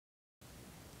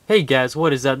Hey guys,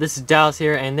 what is up? This is Dallas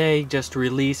here, and they just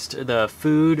released the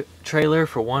food trailer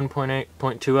for 1.8.2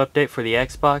 update for the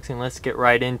Xbox, and let's get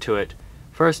right into it.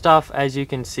 First off, as you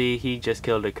can see, he just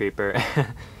killed a creeper.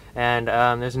 And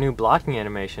there's a new blocking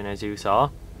animation, as you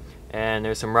saw. And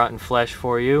there's some rotten flesh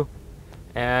for you.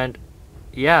 And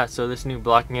yeah, so this new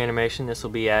blocking animation, this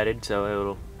will be added, so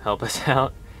it'll help us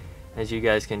out. As you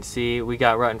guys can see, we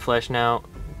got rotten flesh now.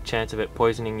 Chance of it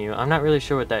poisoning you. I'm not really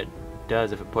sure what that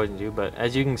does if it poisons you, but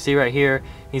as you can see right here,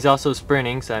 he's also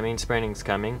sprinting, so I mean sprinting's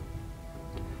coming.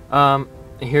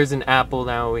 Here's an apple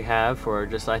now we have for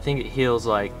just, I think it heals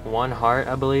like 1 heart,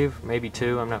 I believe, maybe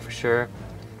 2, I'm not for sure.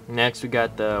 Next we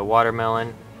got the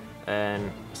watermelon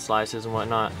and slices and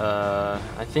whatnot.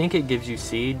 I think it gives you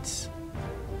seeds,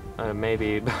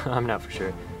 maybe, but I'm not for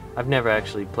sure. I've never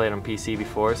actually played on PC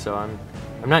before, so I'm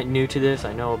not new to this.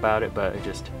 I know about it, but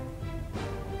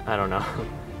I don't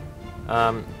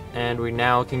know. And we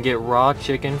now can get raw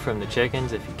chicken from the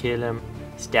chickens if you kill them,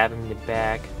 stab them in the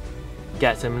back.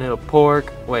 Got some little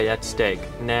pork. Wait, that's steak.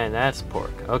 Nah, that's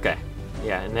pork. Okay.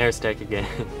 Yeah, and there's steak again.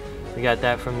 We got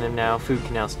that from them now. Food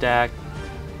can now stack.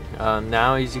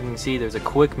 Now, as you can see, there's a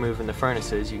quick move in the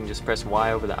furnaces. You can just press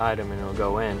Y over the item and it'll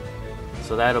go in.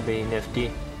 So that'll be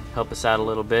nifty. Help us out a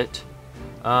little bit.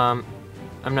 I'm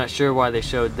not sure why they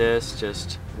showed this.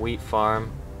 Just wheat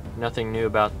farm. Nothing new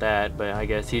about that, but I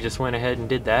guess he just went ahead and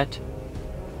did that.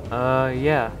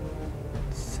 Yeah.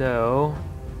 So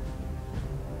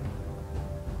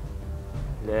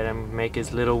let him make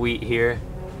his little wheat here.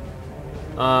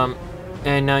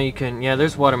 And now you can, yeah,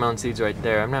 there's watermelon seeds right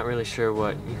there. I'm not really sure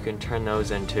what you can turn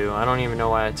those into. I don't even know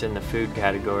why it's in the food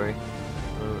category.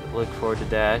 Look forward to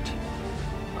that.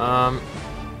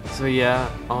 So yeah,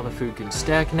 all the food can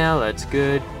stack now. That's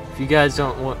good. If you guys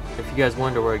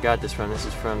wonder where I got this from, this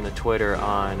is from the Twitter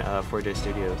on 4J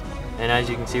Studios. And as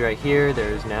you can see right here,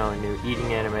 there's now a new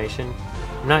eating animation.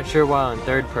 I'm not sure why in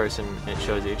third person it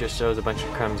shows it. It just shows a bunch of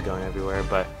crumbs going everywhere,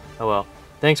 but oh well.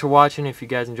 Thanks for watching. If you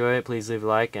guys enjoy it, please leave a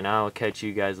like, and I'll catch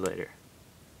you guys later.